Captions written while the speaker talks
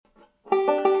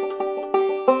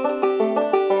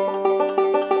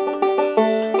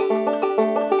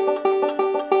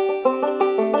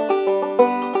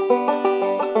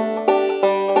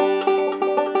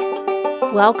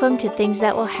Welcome to Things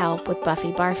That Will Help with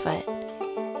Buffy Barfoot.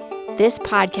 This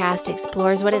podcast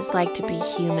explores what it's like to be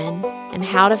human and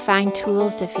how to find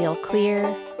tools to feel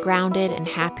clear, grounded, and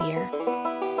happier.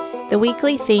 The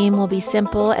weekly theme will be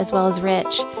simple as well as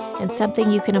rich and something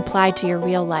you can apply to your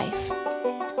real life.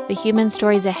 The human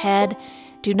stories ahead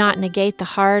do not negate the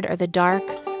hard or the dark,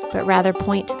 but rather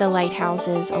point to the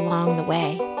lighthouses along the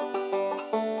way.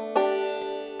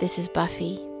 This is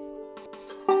Buffy.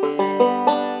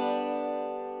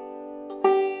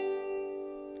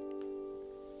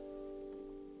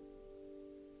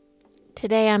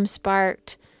 Today I'm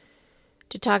sparked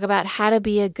to talk about how to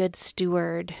be a good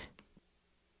steward,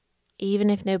 even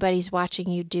if nobody's watching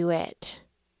you do it.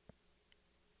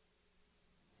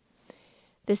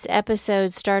 This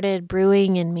episode started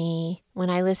brewing in me when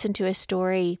I listened to a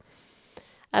story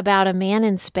about a man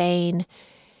in Spain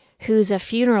who's a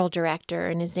funeral director,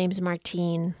 and his name's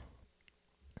Martin.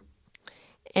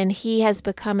 And he has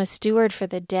become a steward for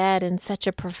the dead in such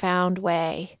a profound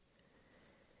way.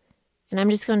 And I'm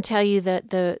just going to tell you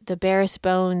the barest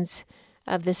bones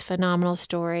of this phenomenal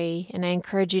story, and I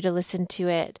encourage you to listen to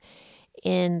it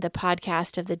in the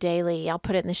podcast of the daily. I'll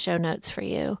put it in the show notes for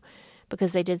you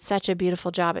because they did such a beautiful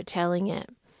job at telling it.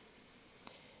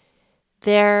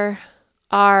 There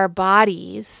are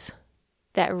bodies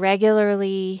that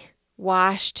regularly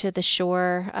wash to the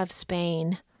shore of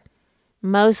Spain,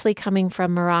 mostly coming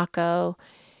from Morocco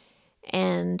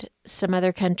and some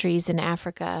other countries in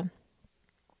Africa.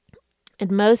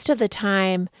 And most of the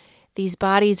time, these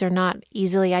bodies are not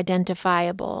easily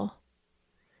identifiable.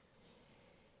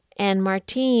 And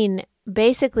Martin,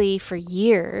 basically for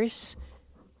years,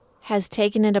 has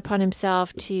taken it upon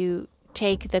himself to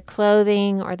take the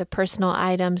clothing or the personal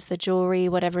items, the jewelry,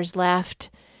 whatever's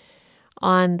left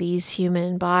on these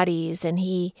human bodies. And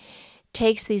he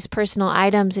takes these personal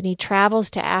items and he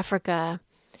travels to Africa,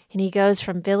 and he goes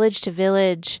from village to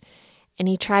village, and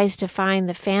he tries to find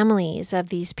the families of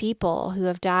these people who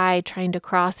have died trying to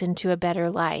cross into a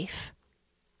better life.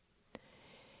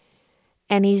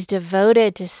 And he's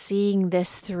devoted to seeing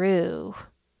this through,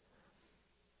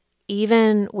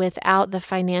 even without the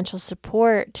financial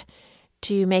support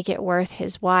to make it worth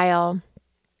his while,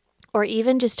 or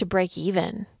even just to break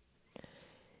even.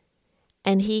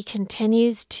 And he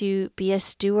continues to be a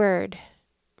steward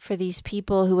for these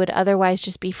people who would otherwise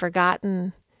just be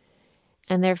forgotten,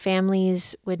 and their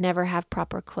families would never have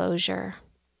proper closure.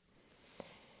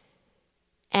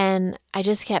 And I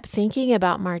just kept thinking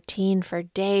about Martin for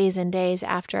days and days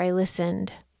after I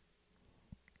listened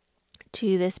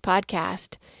to this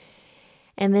podcast.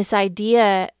 And this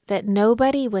idea that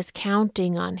nobody was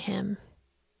counting on him.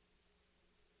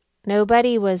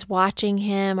 Nobody was watching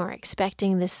him or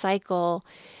expecting this cycle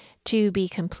to be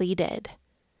completed.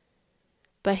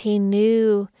 But he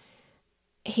knows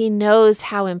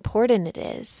how important it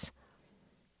is,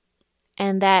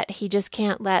 and that he just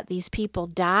can't let these people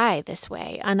die this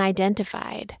way,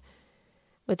 unidentified,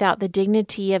 without the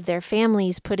dignity of their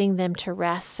families putting them to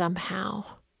rest somehow.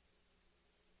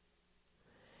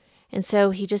 And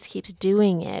so he just keeps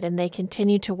doing it, and they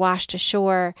continue to wash to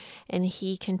shore, and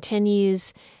he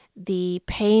continues the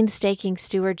painstaking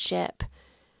stewardship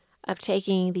of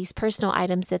taking these personal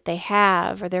items that they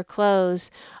have or their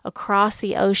clothes across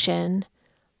the ocean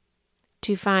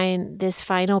to find this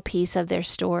final piece of their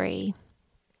story.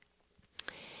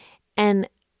 And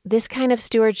this kind of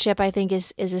stewardship, I think,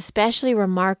 is especially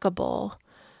remarkable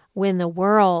when the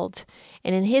world,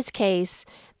 and in his case,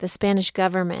 the Spanish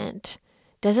government,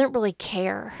 doesn't really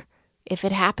care if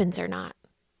it happens or not.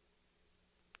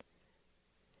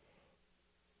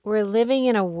 We're living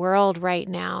in a world right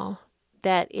now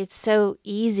that it's so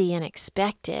easy and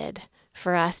expected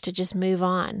for us to just move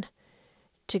on,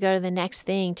 to go to the next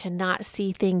thing, to not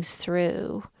see things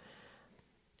through.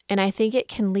 And I think it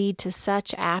can lead to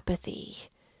such apathy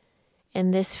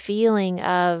and this feeling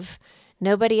of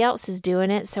nobody else is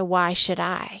doing it, so why should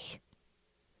I?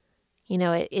 You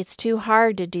know, it's too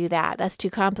hard to do that. That's too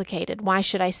complicated. Why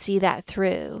should I see that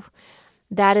through?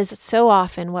 That is so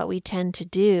often what we tend to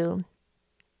do.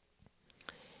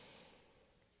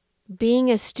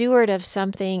 Being a steward of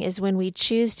something is when we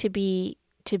choose to be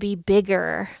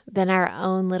bigger than our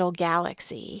own little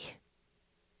galaxy,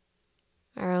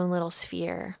 our own little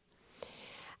sphere.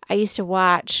 I used to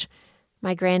watch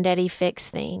my granddaddy fix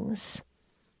things.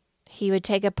 He would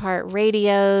take apart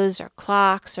radios or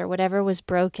clocks or whatever was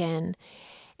broken,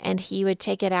 and he would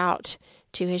take it out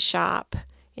to his shop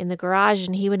in the garage,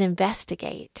 and he would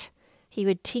investigate. He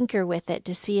would tinker with it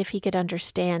to see if he could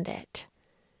understand it,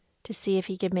 to see if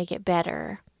he could make it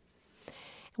better.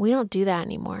 We don't do that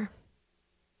anymore.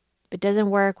 If it doesn't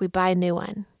work, we buy a new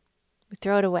one. We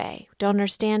throw it away. Don't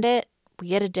understand it, we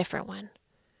get a different one.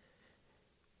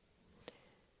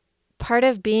 Part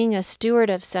of being a steward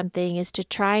of something is to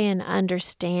try and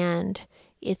understand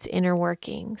its inner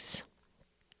workings.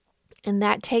 And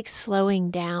that takes slowing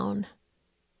down.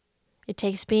 It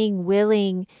takes being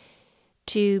willing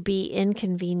to be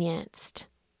inconvenienced,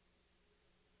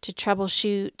 to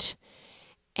troubleshoot,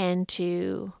 and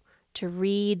to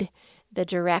read the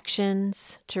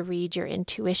directions, to read your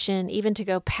intuition, even to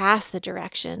go past the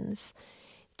directions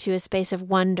to a space of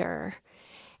wonder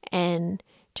and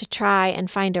to try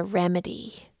and find a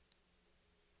remedy.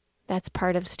 That's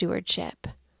part of stewardship.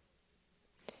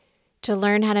 To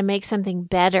learn how to make something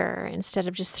better instead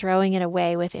of just throwing it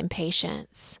away with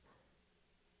impatience.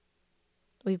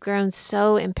 We've grown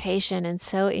so impatient and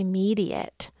so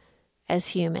immediate as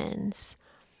humans.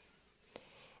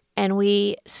 And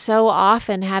we so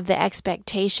often have the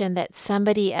expectation that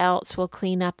somebody else will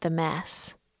clean up the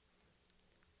mess.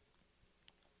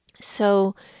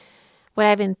 So what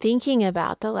I've been thinking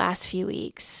about the last few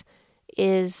weeks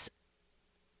is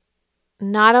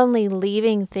not only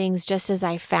leaving things just as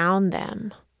I found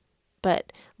them,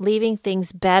 but leaving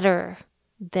things better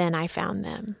than I found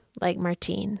them, like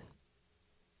Martine.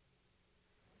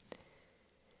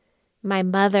 My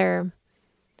mother,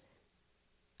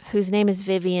 whose name is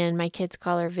Vivian, my kids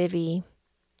call her Vivi,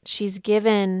 she's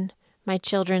given my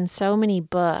children so many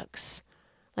books,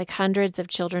 like hundreds of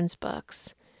children's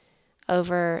books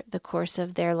over the course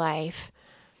of their life.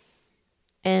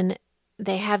 And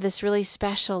they have this really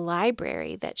special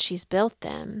library that she's built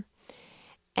them.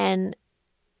 And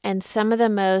some of the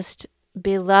most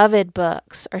beloved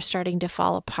books are starting to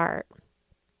fall apart.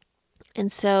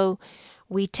 And so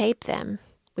we tape them,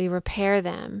 we repair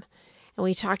them, and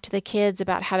we talk to the kids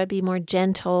about how to be more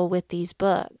gentle with these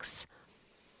books.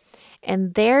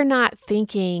 And they're not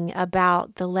thinking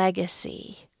about the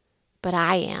legacy, but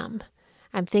I am.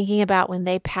 I'm thinking about when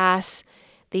they pass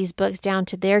these books down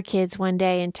to their kids one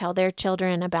day and tell their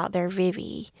children about their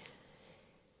Vivi.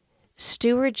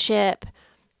 Stewardship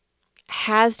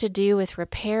has to do with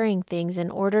repairing things in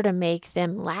order to make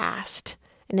them last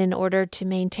and in order to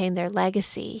maintain their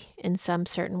legacy in some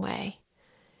certain way.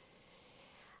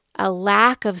 A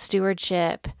lack of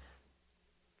stewardship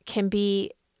can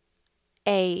be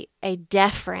a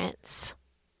deference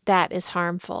that is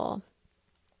harmful.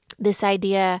 This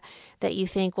idea that you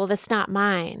think, well, that's not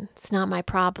mine. It's not my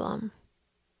problem.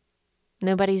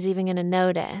 Nobody's even going to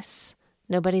notice.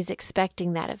 Nobody's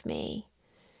expecting that of me.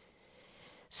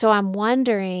 So I'm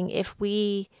wondering if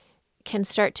we can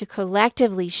start to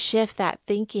collectively shift that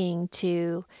thinking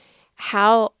to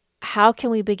how can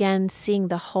we begin seeing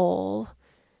the whole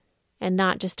and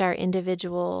not just our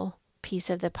individual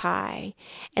piece of the pie,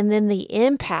 and then the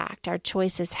impact our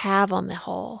choices have on the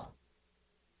whole.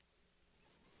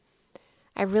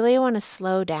 I really want to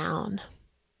slow down.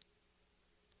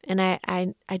 And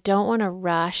I don't want to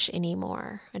rush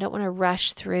anymore. I don't want to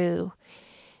rush through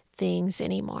things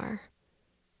anymore.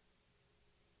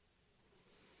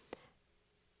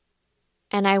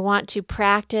 And I want to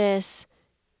practice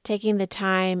taking the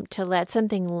time to let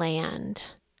something land.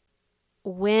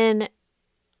 When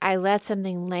I let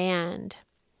something land,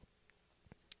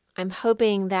 I'm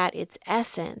hoping that its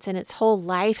essence and its whole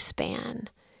lifespan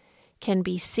can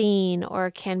be seen or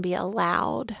can be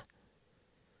allowed.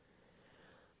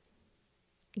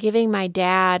 Giving my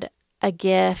dad a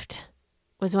gift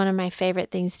was one of my favorite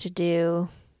things to do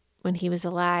when he was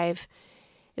alive.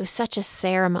 It was such a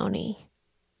ceremony.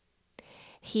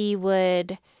 He'd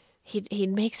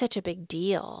make such a big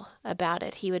deal about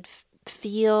it. He would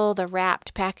feel the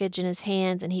wrapped package in his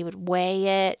hands and he would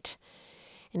weigh it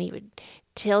and he would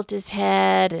tilt his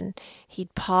head and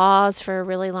he'd pause for a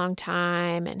really long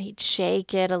time and he'd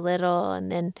shake it a little,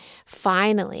 and then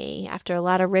finally, after a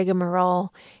lot of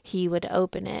rigmarole, he would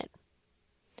open it.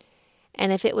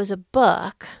 And if it was a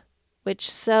book, which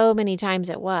so many times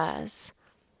it was,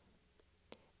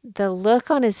 the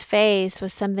look on his face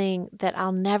was something that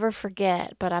I'll never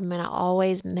forget, but I'm going to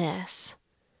always miss.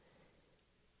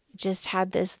 Just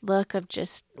had this look of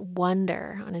just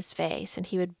wonder on his face, and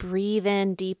he would breathe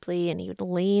in deeply and he would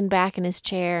lean back in his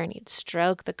chair and he'd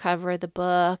stroke the cover of the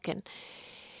book, and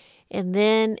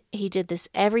then he did this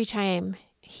every time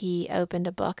he opened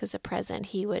a book as a present.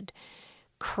 He would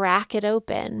crack it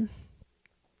open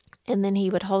and then he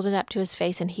would hold it up to his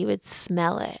face and he would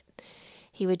smell it.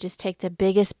 He would just take the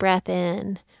biggest breath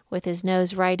in with his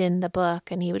nose right in the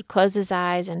book, and he would close his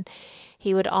eyes and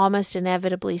he would almost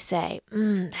inevitably say,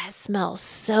 that smells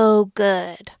so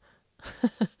good.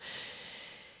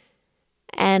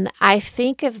 And I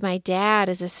think of my dad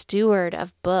as a steward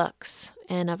of books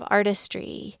and of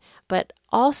artistry, but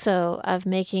also of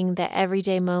making the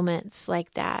everyday moments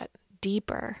like that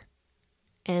deeper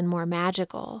and more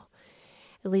magical.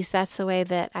 At least that's the way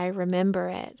that I remember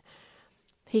it.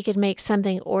 He could make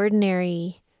something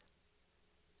ordinary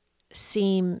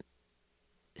seem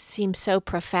so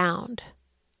profound.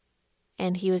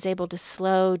 And he was able to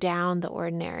slow down the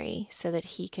ordinary so that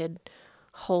he could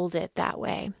hold it that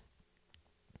way.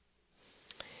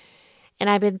 And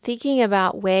I've been thinking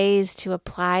about ways to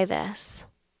apply this.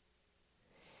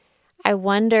 I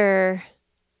wonder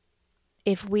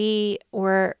if we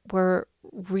were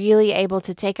really able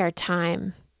to take our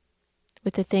time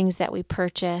with the things that we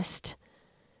purchased,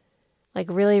 like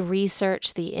really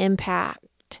research the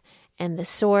impact and the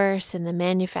source and the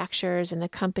manufacturers and the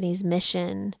company's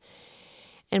mission.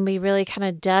 And we really kind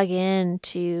of dug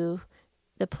into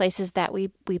the places that we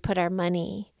put our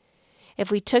money. If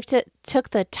we took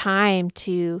the time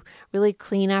to really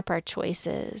clean up our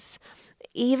choices,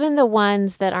 even the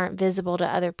ones that aren't visible to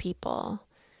other people,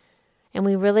 and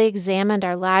we really examined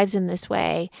our lives in this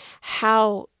way,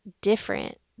 how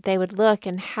different they would look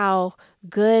and how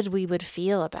good we would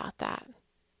feel about that.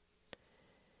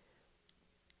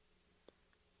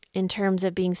 In terms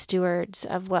of being stewards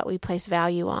of what we place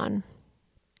value on.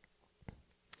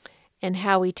 And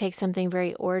how we take something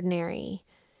very ordinary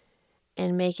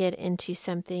and make it into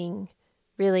something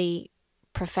really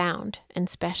profound and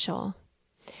special.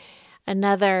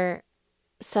 Another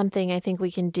something I think we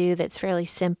can do that's fairly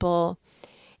simple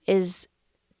is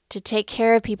to take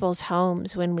care of people's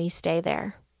homes when we stay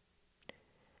there.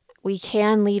 We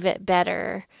can leave it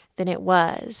better than it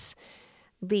was.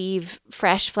 Leave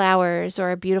fresh flowers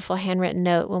or a beautiful handwritten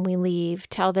note when we leave.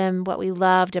 Tell them what we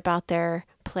loved about their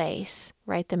place.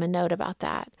 Write them a note about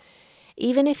that.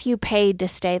 Even if you paid to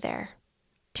stay there,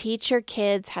 teach your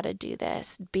kids how to do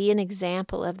this. Be an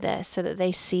example of this so that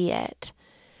they see it.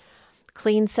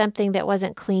 Clean something that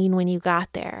wasn't clean when you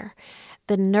got there.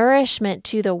 The nourishment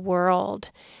to the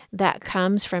world that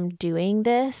comes from doing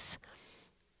this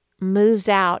moves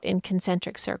out in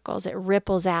concentric circles. It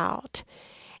ripples out.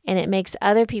 And it makes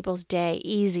other people's day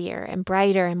easier and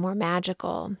brighter and more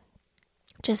magical.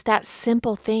 Just that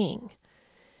simple thing.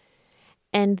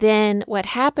 And then what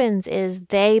happens is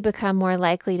they become more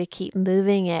likely to keep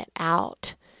moving it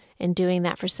out and doing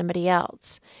that for somebody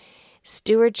else.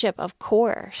 Stewardship, of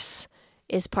course,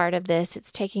 is part of this.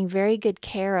 It's taking very good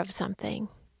care of something.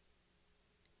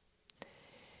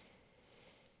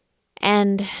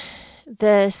 And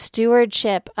the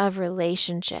stewardship of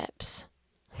relationships.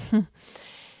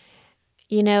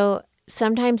 You know,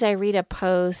 sometimes I read a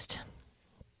post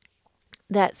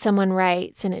that someone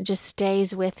writes and it just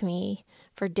stays with me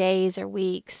for days or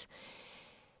weeks.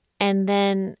 And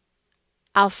then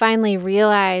I'll finally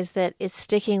realize that it's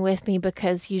sticking with me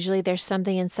because usually there's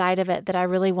something inside of it that I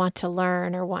really want to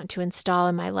learn or want to install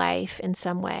in my life in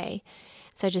some way.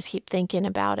 So I just keep thinking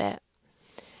about it.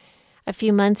 A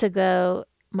few months ago,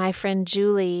 my friend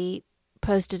Julie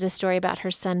posted a story about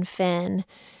her son Finn,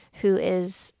 who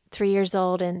is 3 years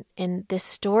old, and this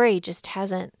story just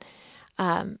hasn't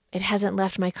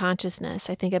left my consciousness.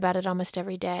 I think about it almost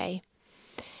every day.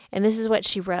 And this is what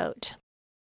she wrote.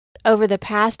 Over the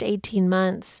past 18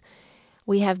 months,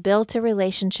 we have built a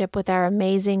relationship with our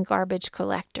amazing garbage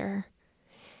collector.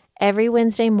 Every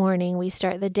Wednesday morning, we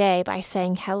start the day by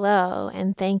saying hello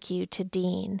and thank you to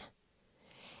Dean.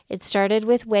 It started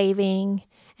with waving,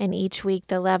 and each week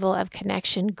the level of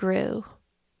connection grew.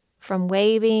 From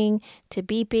waving to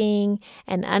beeping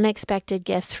and unexpected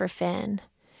gifts for Finn.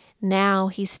 Now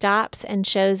he stops and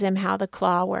shows him how the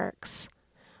claw works.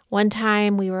 One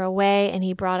time we were away and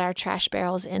he brought our trash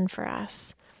barrels in for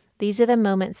us. These are the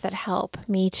moments that help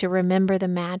me to remember the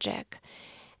magic,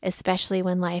 especially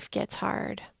when life gets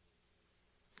hard.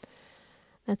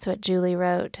 That's what Julie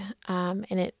wrote.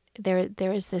 And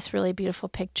there is this really beautiful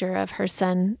picture of her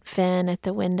son Finn at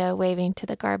the window waving to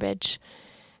the garbage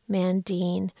man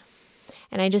Dean.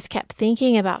 And I just kept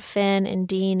thinking about Finn and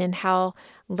Dean and how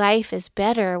life is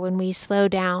better when we slow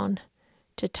down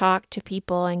to talk to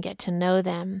people and get to know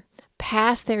them,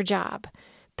 past their job,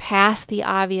 past the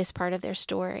obvious part of their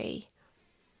story.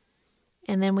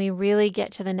 And then we really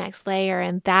get to the next layer,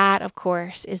 and that, of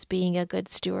course, is being a good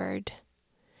steward.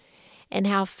 And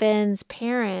how Finn's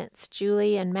parents,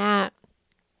 Julie and Matt,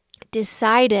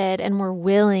 decided and were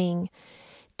willing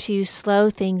to slow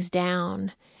things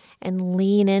down and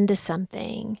lean into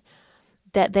something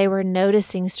that they were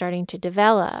noticing starting to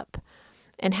develop,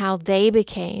 and how they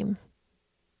became,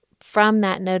 from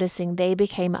that noticing, they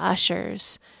became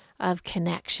ushers of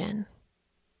connection.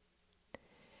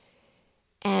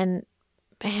 And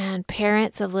man,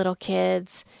 parents of little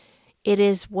kids, it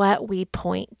is what we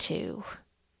point to.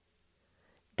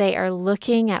 They are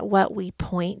looking at what we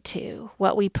point to,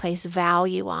 what we place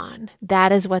value on.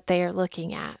 That is what they are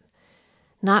looking at,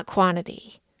 not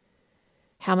quantity,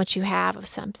 how much you have of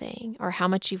something or how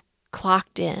much you've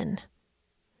clocked in.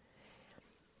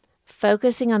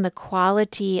 Focusing on the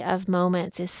quality of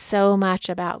moments is so much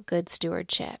about good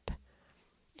stewardship.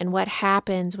 And what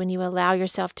happens when you allow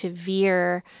yourself to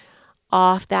veer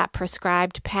off that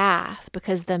prescribed path,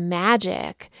 because the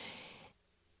magic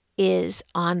is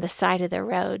on the side of the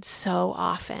road so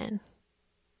often.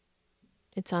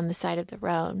 It's on the side of the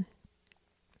road.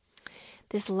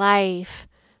 This life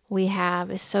we have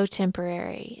is so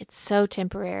temporary. It's so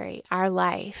temporary. Our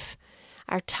life,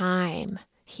 our time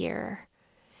here.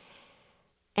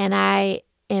 And I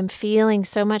am feeling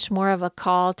so much more of a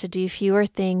call to do fewer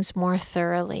things more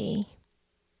thoroughly,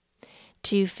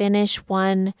 to finish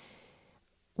one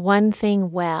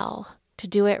thing well, to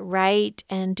do it right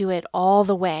and do it all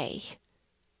the way,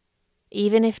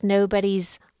 even if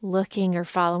nobody's looking or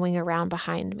following around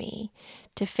behind me,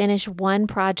 to finish one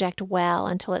project well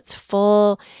until it's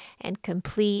full and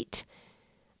complete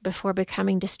before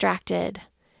becoming distracted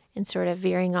and sort of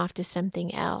veering off to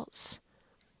something else.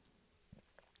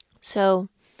 So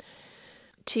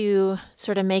to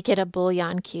sort of make it a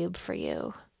bouillon cube for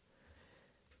you,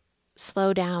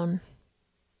 slow down.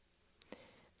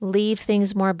 Leave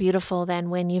things more beautiful than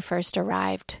when you first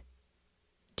arrived.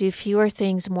 Do fewer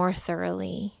things more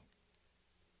thoroughly.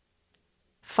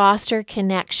 Foster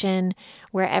connection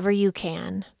wherever you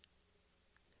can.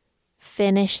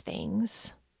 Finish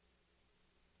things.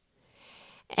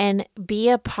 And be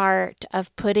a part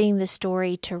of putting the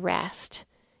story to rest,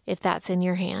 if that's in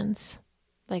your hands,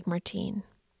 like Martine.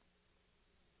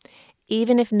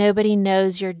 Even if nobody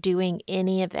knows you're doing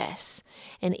any of this,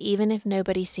 and even if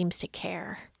nobody seems to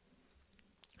care,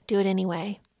 do it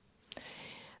anyway,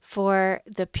 for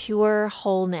the pure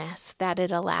wholeness that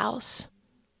it allows.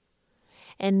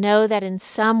 And know that in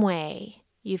some way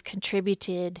you've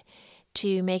contributed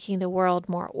to making the world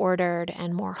more ordered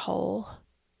and more whole.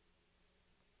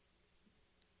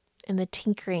 And the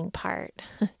tinkering part.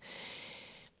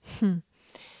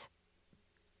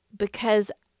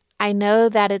 Because I know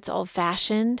that it's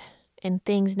old-fashioned and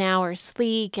things now are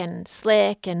sleek and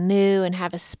slick and new and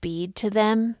have a speed to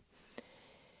them.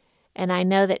 And I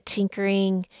know that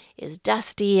tinkering is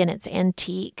dusty and it's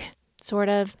antique, sort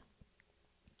of.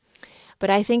 But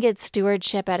I think it's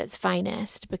stewardship at its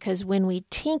finest, because when we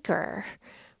tinker,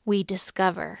 we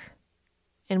discover.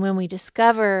 And when we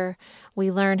discover,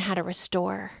 we learn how to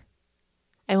restore.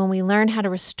 And when we learn how to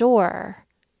restore,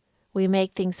 we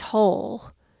make things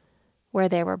whole where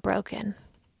they were broken.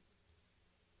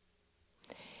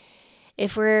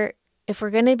 If we're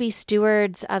going to be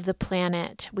stewards of the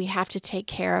planet, we have to take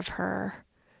care of her,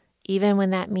 even when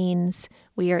that means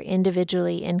we are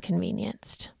individually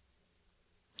inconvenienced.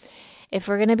 If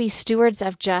we're going to be stewards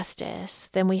of justice,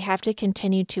 then we have to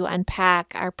continue to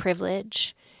unpack our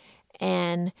privilege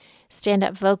and stand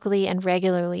up vocally and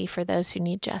regularly for those who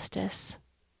need justice.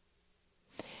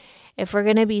 If we're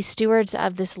going to be stewards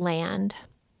of this land,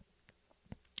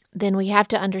 then we have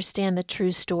to understand the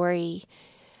true story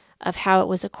of how it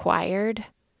was acquired,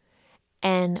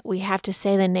 and we have to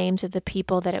say the names of the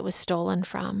people that it was stolen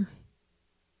from.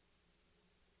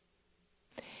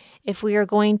 If we are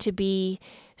going to be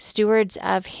stewards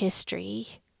of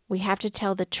history, we have to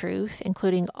tell the truth,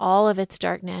 including all of its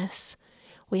darkness.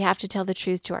 We have to tell the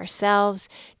truth to ourselves,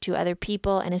 to other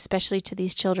people, and especially to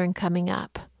these children coming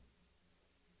up.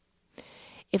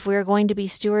 If we are going to be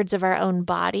stewards of our own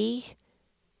body,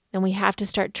 then we have to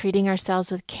start treating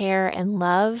ourselves with care and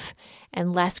love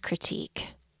and less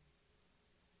critique.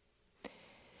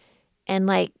 And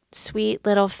like sweet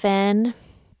little Finn,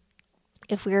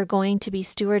 if we are going to be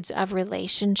stewards of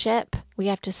relationship, we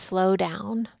have to slow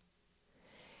down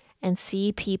and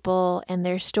see people and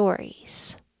their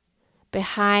stories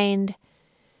behind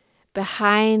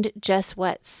just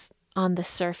what's on the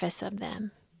surface of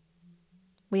them.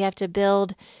 We have to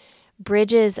build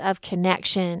bridges of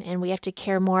connection, and we have to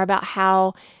care more about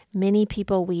how many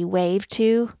people we wave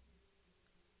to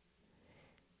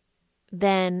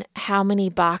than how many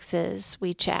boxes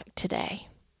we check today.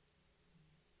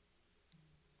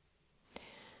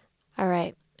 All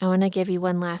right, I want to give you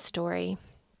one last story.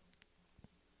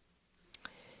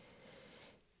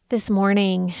 This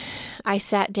morning, I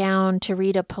sat down to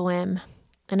read a poem,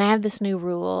 and I have this new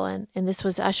rule, and this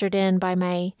was ushered in by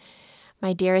my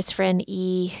dearest friend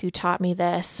E, who taught me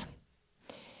this.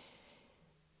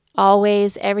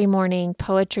 Always, every morning,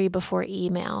 poetry before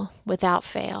email, without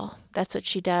fail. That's what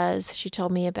she does. She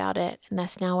told me about it, and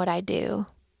that's now what I do.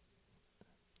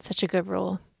 Such a good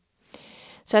rule.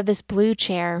 So I have this blue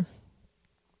chair,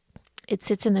 It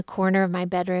sits in the corner of my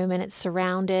bedroom, and it's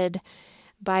surrounded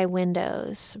by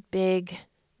windows, big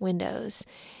windows.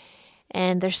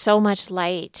 And there's so much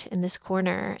light in this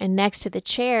corner. And next to the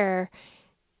chair,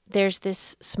 there's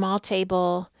this small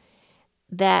table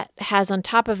that has on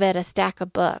top of it a stack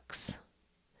of books.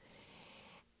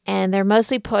 And they're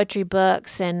mostly poetry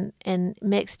books, and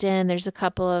mixed in, there's a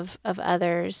couple of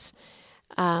others.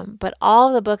 But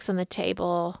all the books on the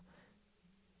table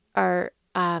are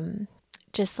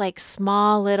just like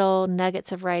small little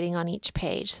nuggets of writing on each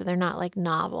page. So they're not like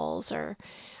novels or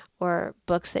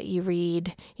books that you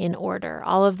read in order.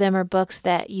 All of them are books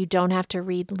that you don't have to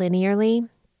read linearly.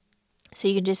 So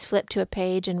you can just flip to a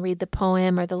page and read the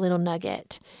poem or the little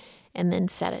nugget and then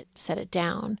set it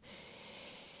down.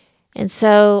 And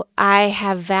so I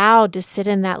have vowed to sit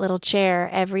in that little chair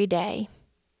every day,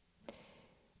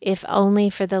 if only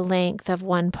for the length of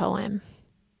one poem.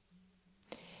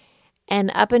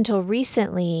 And up until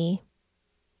recently,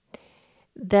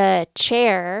 the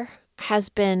chair has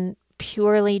been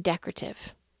purely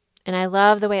decorative. And I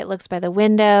love the way it looks by the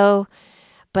window,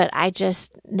 but I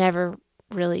just never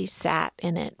really sat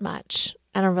in it much.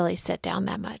 I don't really sit down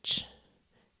that much.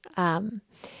 And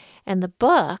the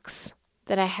books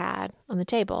that I had on the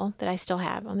table, that I still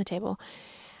have on the table,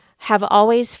 have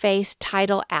always faced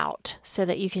title out so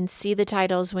that you can see the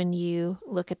titles when you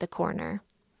look at the corner.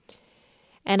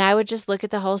 And I would just look at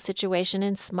the whole situation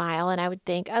and smile, and I would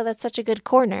think, oh, that's such a good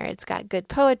corner. It's got good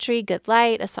poetry, good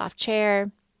light, a soft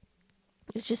chair.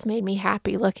 It just made me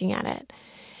happy looking at it.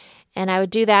 And I would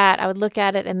do that. I would look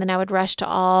at it, and then I would rush to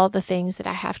all the things that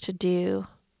I have to do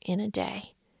in a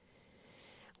day.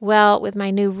 Well, with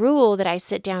my new rule that I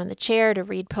sit down in the chair to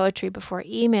read poetry before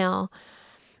email,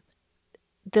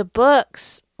 the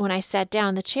books, when I sat down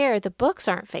in the chair, the books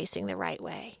aren't facing the right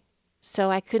way.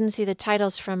 So I couldn't see the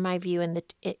titles from my view in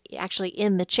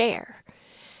the chair,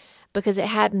 because it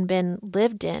hadn't been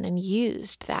lived in and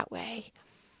used that way.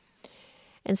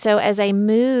 And so as I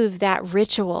move that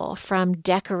ritual from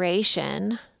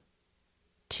decoration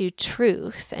to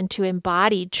truth and to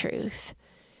embodied truth,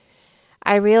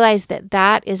 I realize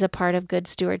that is a part of good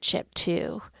stewardship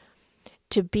too.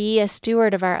 To be a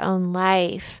steward of our own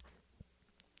life,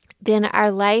 then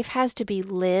our life has to be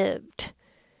lived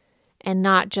and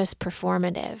not just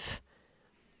performative.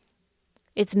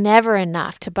 It's never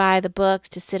enough to buy the books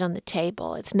to sit on the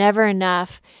table. It's never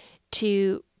enough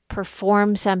to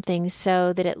perform something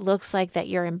so that it looks like that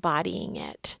you're embodying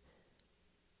it,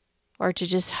 or to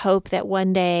just hope that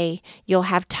one day you'll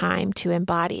have time to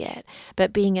embody it.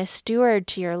 But being a steward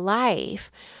to your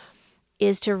life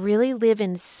is to really live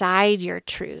inside your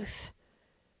truth,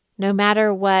 no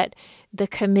matter what the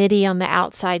committee on the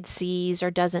outside sees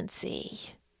or doesn't see.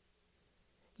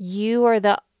 You are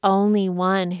the only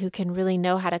one who can really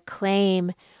know how to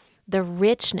claim the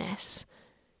richness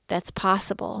that's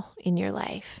possible in your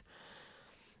life.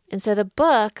 And so the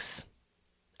books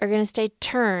are going to stay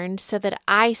turned so that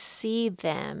I see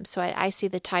them. So I see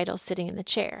the title sitting in the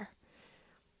chair.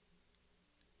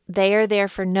 They are there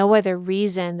for no other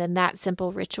reason than that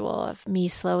simple ritual of me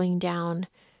slowing down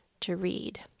to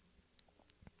read,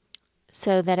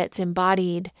 so that it's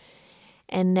embodied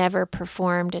and never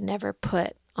performed and never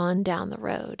put on down the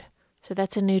road. So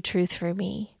that's a new truth for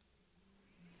me.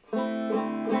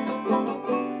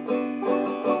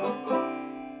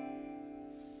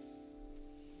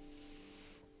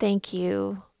 Thank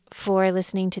you for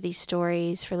listening to these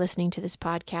stories, for listening to this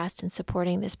podcast and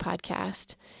supporting this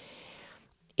podcast.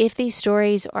 If these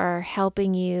stories are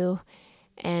helping you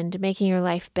and making your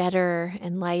life better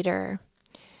and lighter,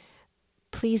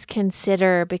 please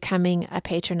consider becoming a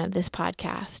patron of this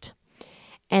podcast.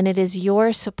 And it is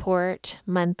your support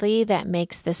monthly that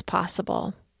makes this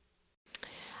possible.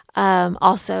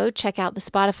 Also, check out the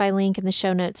Spotify link in the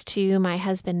show notes too. My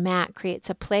husband, Matt, creates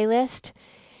a playlist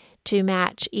to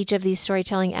match each of these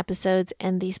storytelling episodes.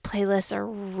 And these playlists are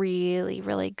really,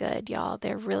 really good, y'all.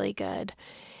 They're really good.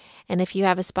 And if you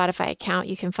have a Spotify account,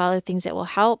 you can follow things that will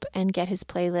help and get his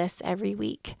playlists every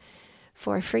week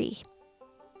for free.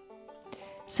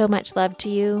 So much love to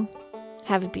you.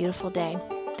 Have a beautiful day.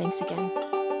 Thanks again.